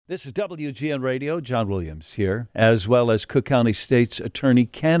This is WGN Radio. John Williams here, as well as Cook County State's Attorney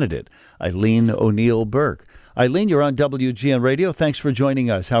candidate, Eileen O'Neill Burke. Eileen, you're on WGN Radio. Thanks for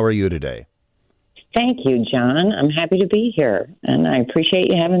joining us. How are you today? Thank you, John. I'm happy to be here, and I appreciate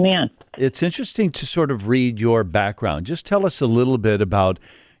you having me on. It's interesting to sort of read your background. Just tell us a little bit about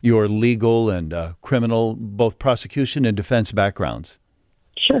your legal and criminal, both prosecution and defense backgrounds.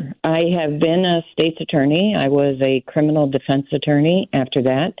 Sure. I have been a state's attorney. I was a criminal defense attorney after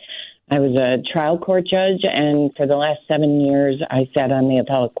that. I was a trial court judge, and for the last 7 years, I sat on the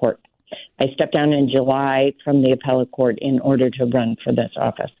appellate court. I stepped down in July from the appellate court in order to run for this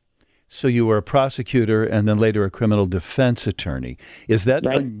office. So you were a prosecutor and then later a criminal defense attorney. Is that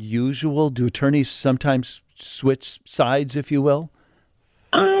right? Unusual? Do attorneys sometimes switch sides, if you will?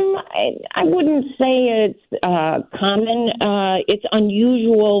 I wouldn't say it's common. It's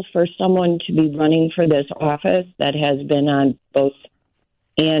unusual for someone to be running for this office that has been on both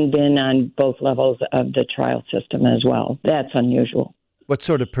levels of the trial system as well. That's unusual. What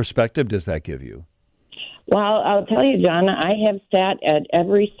sort of perspective does that give you? Well, I'll tell you, John, I have sat at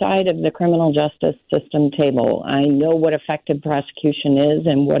every side of the criminal justice system table. I know what effective prosecution is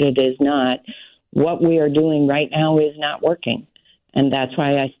and what it is not. What we are doing right now is not working. And that's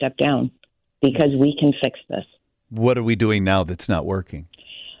why I stepped down, because we can fix this. What are we doing now that's not working?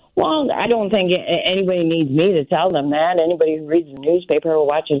 Well, I don't think anybody needs me to tell them that. Anybody who reads the newspaper or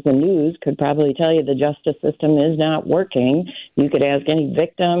watches the news could probably tell you the justice system is not working. You could ask any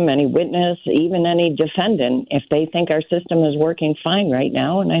victim, any witness, even any defendant if they think our system is working fine right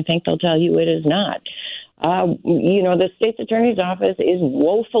now, and I think they'll tell you it is not. The state's attorney's office is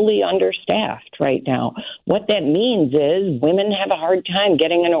woefully understaffed right now. What that means is women have a hard time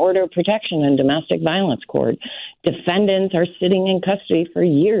getting an order of protection in domestic violence court. Defendants are sitting in custody for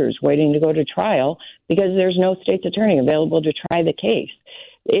years waiting to go to trial because there's no state's attorney available to try the case.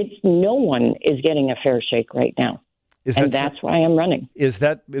 No one is getting a fair shake right now. That's why I'm running.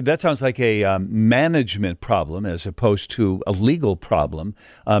 That sounds like a management problem as opposed to a legal problem.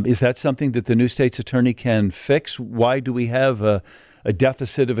 Is that something that the new state's attorney can fix? Why do we have a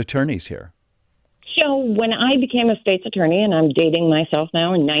deficit of attorneys here? So when I became a state's attorney, and I'm dating myself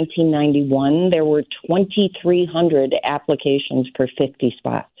now, in 1991, there were 2,300 applications for 50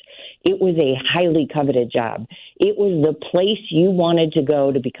 spots. It was a highly coveted job. It was the place you wanted to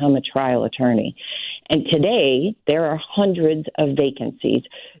go to become a trial attorney. And today, there are hundreds of vacancies.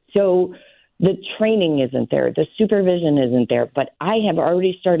 So the training isn't there. The supervision isn't there. But I have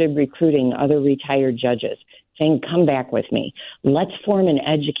already started recruiting other retired judges, saying, come back with me. Let's form an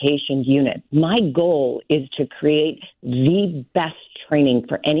education unit. My goal is to create the best training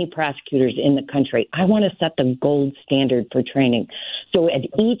for any prosecutors in the country. I want to set the gold standard for training. So at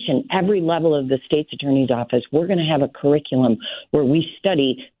each and every level of the state's attorney's office, we're going to have a curriculum where we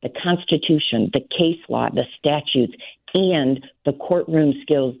study the Constitution, the case law, the statutes, and the courtroom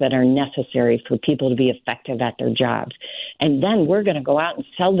skills that are necessary for people to be effective at their jobs. And then we're going to go out and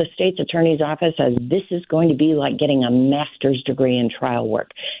sell the state's attorney's office as this is going to be like getting a master's degree in trial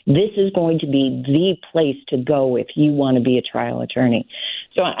work. This is going to be the place to go if you want to be a trial attorney.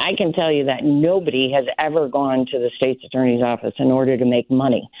 So I can tell you that nobody has ever gone to the state's attorney's office in order to make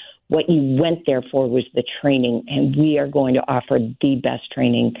money. What you went there for was the training, and we are going to offer the best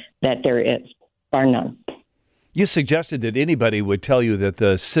training that there is, bar none. You suggested that anybody would tell you that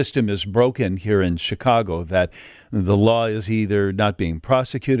the system is broken here in Chicago, that the law is either not being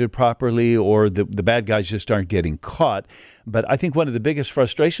prosecuted properly or the bad guys just aren't getting caught. But I think one of the biggest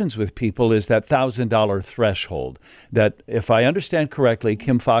frustrations with people is that $1,000 threshold, that if I understand correctly,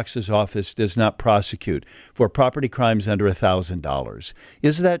 Kim Foxx's office does not prosecute for property crimes under $1,000.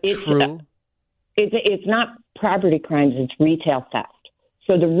 Is that true? It's not property crimes, it's retail theft.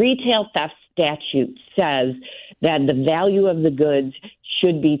 So the retail theft statute says that the value of the goods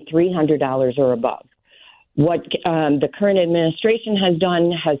should be $300 or above. What the current administration has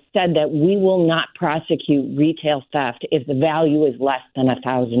done has said that we will not prosecute retail theft if the value is less than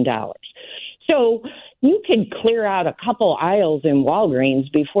 $1,000. So you could clear out a couple aisles in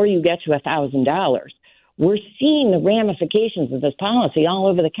Walgreens before you get to $1,000. We're seeing the ramifications of this policy all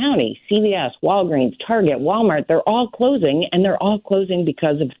over the county. CVS, Walgreens, Target, Walmart, they're all closing, and they're all closing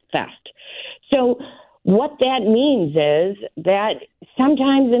because of theft. So what that means is that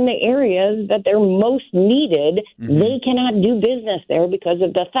sometimes in the areas that they're most needed, they cannot do business there because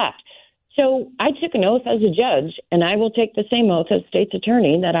of the theft. So I took an oath as a judge, and I will take the same oath as state's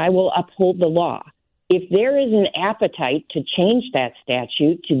attorney that I will uphold the law. If there is an appetite to change that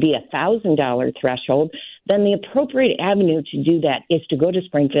statute to be $1,000 threshold, then the appropriate avenue to do that is to go to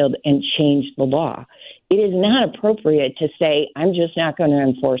Springfield and change the law. It is not appropriate to say, I'm just not going to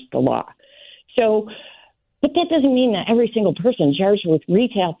enforce the law. So, but that doesn't mean that every single person charged with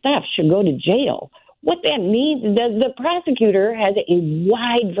retail theft should go to jail. What that means is that the prosecutor has a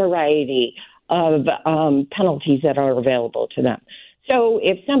wide variety of penalties that are available to them. So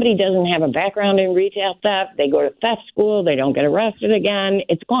if somebody doesn't have a background in retail theft, they go to theft school, they don't get arrested again,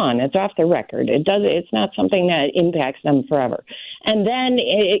 it's gone. It's off the record. It's not something that impacts them forever. And then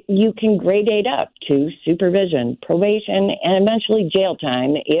you can gradate up to supervision, probation, and eventually jail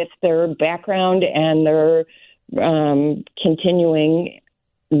time if their background and their continuing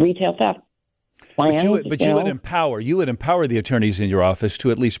retail theft. But you would empower the attorneys in your office to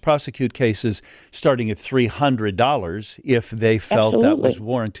at least prosecute cases starting at $300 if they felt that was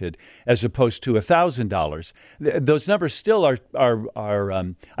warranted, as opposed to $1,000. Those numbers still are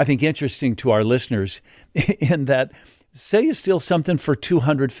I think, interesting to our listeners in that, say you steal something for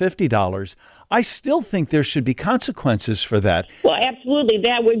 $250, I still think there should be consequences for that. Well, absolutely.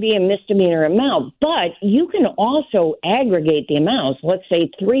 That would be a misdemeanor amount. But you can also aggregate the amounts. Let's say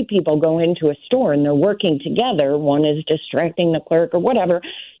 3 people go into a store and they're working together. One is distracting the clerk or whatever.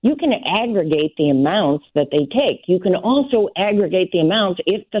 You can aggregate the amounts that they take. You can also aggregate the amounts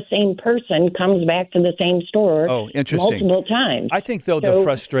if the same person comes back to the same store multiple times. I think, though, the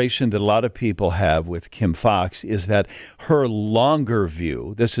frustration that a lot of people have with Kim Foxx is that her longer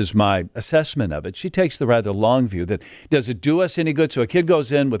view, this is my assessment of it, she takes the rather long view that, does it do us any good? So a kid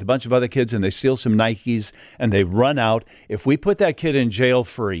goes in with a bunch of other kids and they steal some Nikes and they run out. If we put that kid in jail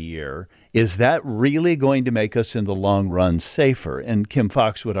for a year, is that really going to make us in the long run safer? And Kim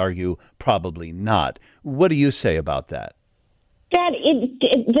Foxx would argue probably not. What do you say about that?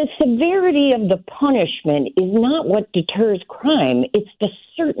 The severity of the punishment is not what deters crime. It's the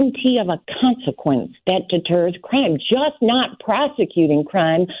certainty of a consequence that deters crime. Just not prosecuting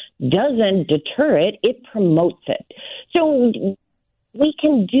crime doesn't deter it. It promotes it. So we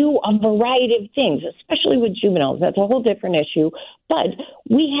can do a variety of things, especially with juveniles. That's a whole different issue. But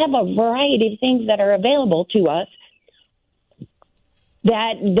we have a variety of things that are available to us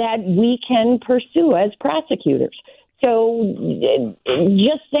that we can pursue as prosecutors. So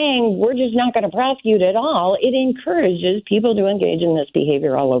just saying we're just not going to prosecute at all, it encourages people to engage in this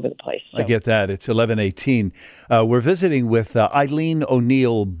behavior all over the place. So. I get that. It's 11:18. We're visiting with Eileen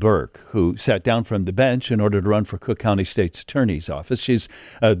O'Neill Burke, who sat down from the bench in order to run for Cook County State's Attorney's Office. She's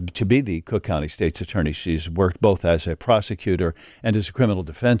to be the Cook County State's Attorney. She's worked both as a prosecutor and as a criminal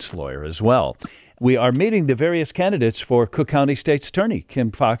defense lawyer as well. We are meeting the various candidates for Cook County State's Attorney.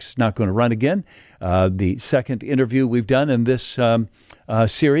 Kim Foxx is not going to run again. The second interview we've done in this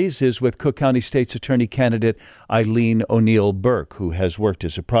series is with Cook County State's Attorney candidate Eileen O'Neill Burke, who has worked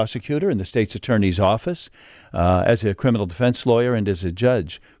as a prosecutor in the state's attorney's office, as a criminal defense lawyer, and as a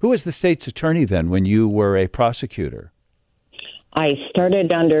judge. Who was the state's attorney then when you were a prosecutor? I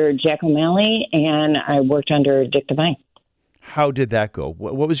started under Jack O'Malley, and I worked under Dick Devine. How did that go?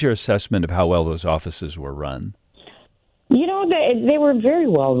 What was your assessment of how well those offices were run? You know, they were very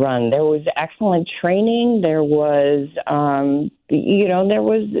well run. There was excellent training. There was, there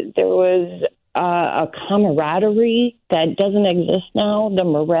was a camaraderie that doesn't exist now. The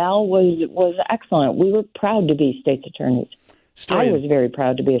morale was excellent. We were proud to be state's attorneys. I was very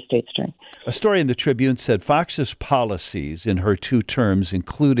proud to be a state's attorney. A story in the Tribune said Foxx's policies in her 2 terms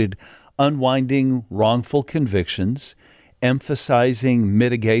included unwinding wrongful convictions, emphasizing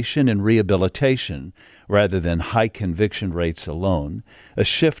mitigation and rehabilitation rather than high conviction rates alone, a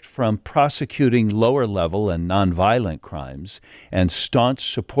shift from prosecuting lower-level and nonviolent crimes, and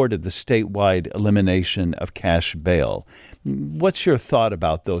staunch support of the statewide elimination of cash bail. What's your thought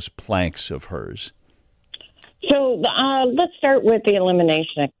about those planks of hers? So let's start with the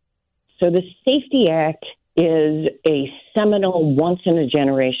elimination. So the Safety Act is a seminal,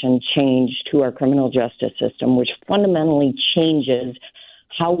 once-in-a-generation change to our criminal justice system, which fundamentally changes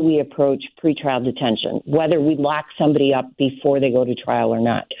how we approach pretrial detention, whether we lock somebody up before they go to trial or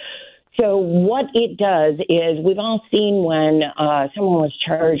not. So what it does is, we've all seen when someone was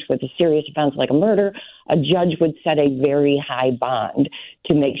charged with a serious offense like a murder, a judge would set a very high bond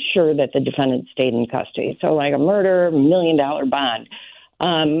to make sure that the defendant stayed in custody. So like a murder, $1 million bond.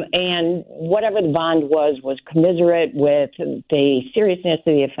 And whatever the bond was commiserate with the seriousness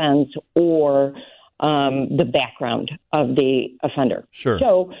of the offense or the background of the offender. Sure.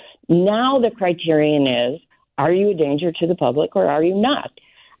 So now the criterion is, are you a danger to the public or are you not?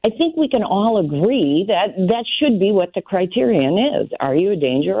 I think we can all agree that that should be what the criterion is. Are you a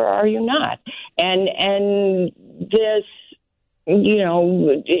danger or are you not? And this,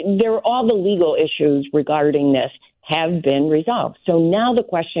 all the legal issues regarding this have been resolved. So now the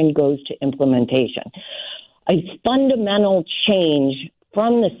question goes to implementation. A fundamental change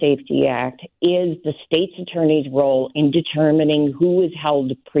from the Safety Act is the state's attorney's role in determining who is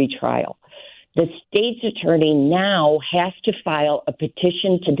held pretrial. The state's attorney now has to file a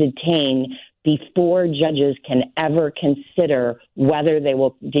petition to detain before judges can ever consider whether they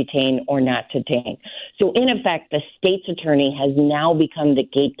will detain or not detain. So, in effect, the state's attorney has now become the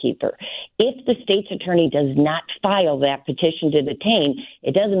gatekeeper. If the state's attorney does not file that petition to detain,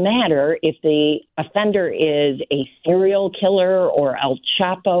 it doesn't matter if the offender is a serial killer or El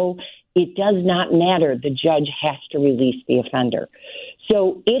Chapo. It does not matter. The judge has to release the offender.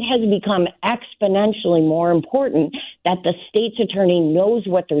 So it has become exponentially more important that the state's attorney knows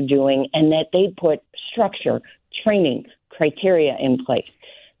what they're doing and that they put structure, training, criteria in place.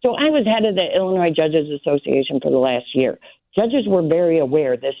 So I was head of the Illinois Judges Association for the last year. Judges were very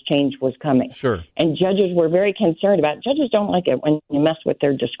aware this change was coming. Sure. And judges were very concerned about it. Judges don't like it when you mess with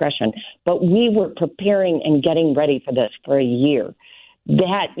their discretion. But we were preparing and getting ready for this for a year.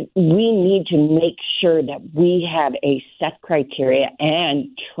 That we need to make sure that we have a set criteria and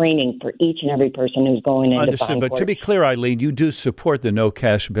training for each and every person who's going into Understood. But court. To be clear, Eileen, you do support the no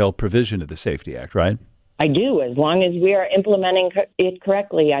cash bail provision of the Safety Act, right? I do. As long as we are implementing it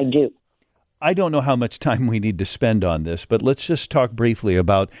correctly, I do. I don't know how much time we need to spend on this, but let's just talk briefly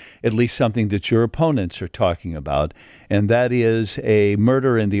about at least something that your opponents are talking about, and that is a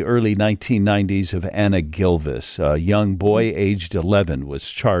murder in the early 1990s of Anna Gilvis. A young boy aged 11 was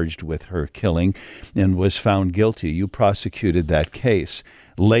charged with her killing and was found guilty. You prosecuted that case.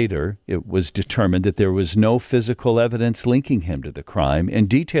 Later, it was determined that there was no physical evidence linking him to the crime, and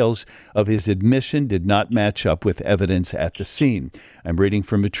details of his admission did not match up with evidence at the scene. I'm reading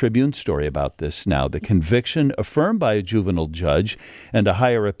from a Tribune story about this now. The conviction, affirmed by a juvenile judge and a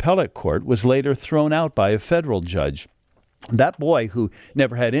higher appellate court, was later thrown out by a federal judge. That boy, who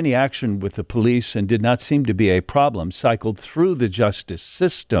never had any action with the police and did not seem to be a problem, cycled through the justice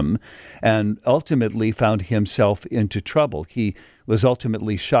system and ultimately found himself into trouble. He was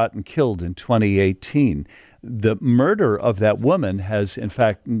ultimately shot and killed in 2018. The murder of that woman has, in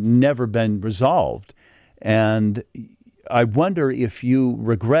fact, never been resolved. And I wonder if you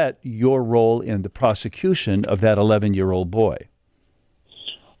regret your role in the prosecution of that 11-year-old boy.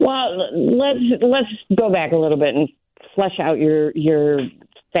 Well, let's go back a little bit and flesh out your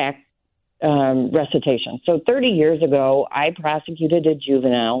fact recitation. So 30 years ago, I prosecuted a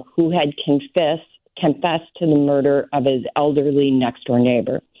juvenile who had confessed to the murder of his elderly next-door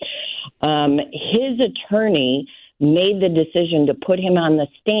neighbor. His attorney made the decision to put him on the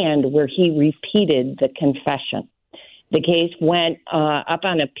stand where he repeated the confession. The case went up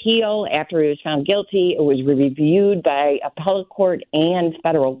on appeal after he was found guilty. It was reviewed by appellate court and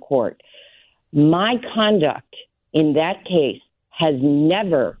federal court. My conduct in that case has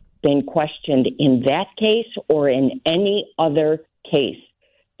never been questioned in that case or in any other case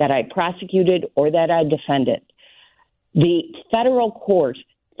that I prosecuted or that I defended. The federal court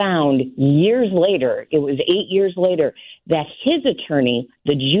found years later, it was 8 years later, that his attorney,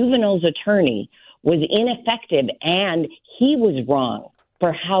 the juvenile's attorney, was ineffective and he was wrong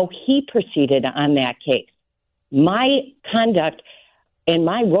for how he proceeded on that case. My conduct and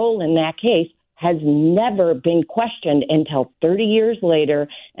my role in that case has never been questioned until 30 years later,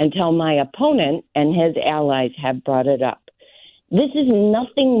 until my opponent and his allies have brought it up. This is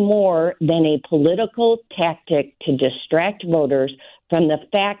nothing more than a political tactic to distract voters from the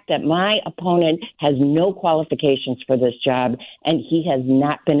fact that my opponent has no qualifications for this job and he has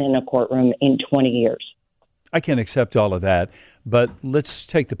not been in a courtroom in 20 years. I can accept all of that, but let's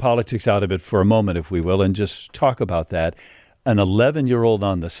take the politics out of it for a moment, if we will, and just talk about that. An 11-year-old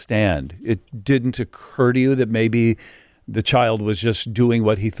on the stand, it didn't occur to you that maybe the child was just doing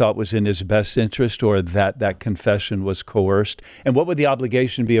what he thought was in his best interest, or that confession was coerced? And what would the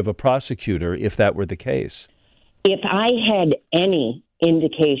obligation be of a prosecutor if that were the case? If I had any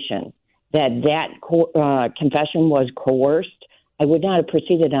indication that confession was coerced, I would not have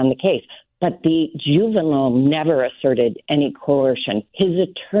proceeded on the case. But the juvenile never asserted any coercion. His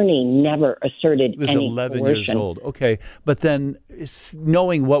attorney never asserted any coercion. He was 11 years old. Okay. But then,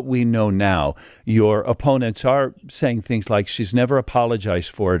 knowing what we know now, your opponents are saying things like she's never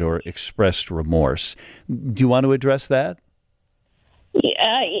apologized for it or expressed remorse. Do you want to address that?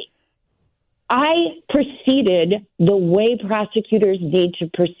 I proceeded the way prosecutors need to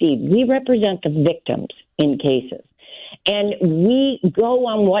proceed. We represent the victims in cases. And we go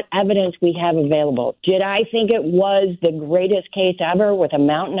on what evidence we have available. Did I think it was the greatest case ever with a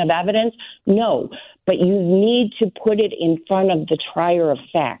mountain of evidence? No. But you need to put it in front of the trier of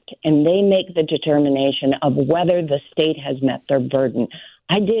fact, and they make the determination of whether the state has met their burden.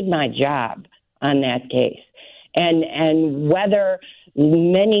 I did my job on that case. And whether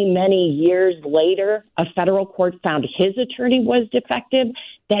many years later a federal court found his attorney was defective,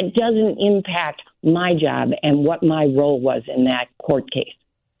 that doesn't impact my job and what my role was in that court case.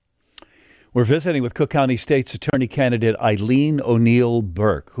 We're visiting with Cook County State's Attorney candidate Eileen O'Neill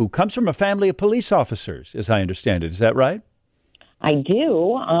Burke, who comes from a family of police officers, as I understand it. Is that right? I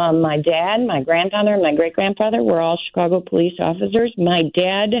do. My dad, my grandfather, and my great-grandfather were all Chicago police officers. My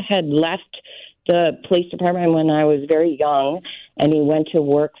dad had left the police department when I was very young, and he went to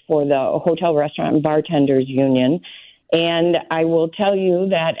work for the Hotel, Restaurant, and Bartenders Union. And I will tell you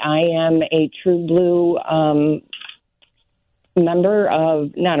that I am a true blue member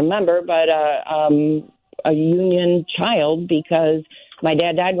of, not a member, but a union child, because my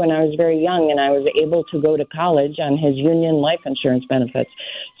dad died when I was very young and I was able to go to college on his union life insurance benefits.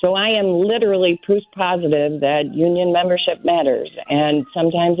 So I am literally proof positive that union membership matters, and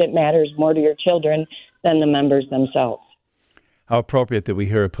sometimes it matters more to your children than the members themselves. How appropriate that we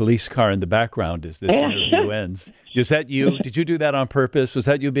hear a police car in the background as this interview ends. Is that you? Did you do that on purpose? Was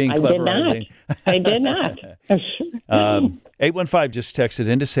that you being clever, Eileen? I did not. 815 just texted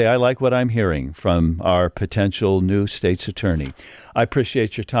in to say, I like what I'm hearing from our potential new state's attorney. I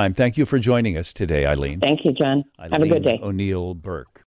appreciate your time. Thank you for joining us today, Eileen. Thank you, John. Have a good day. O'Neill Burke.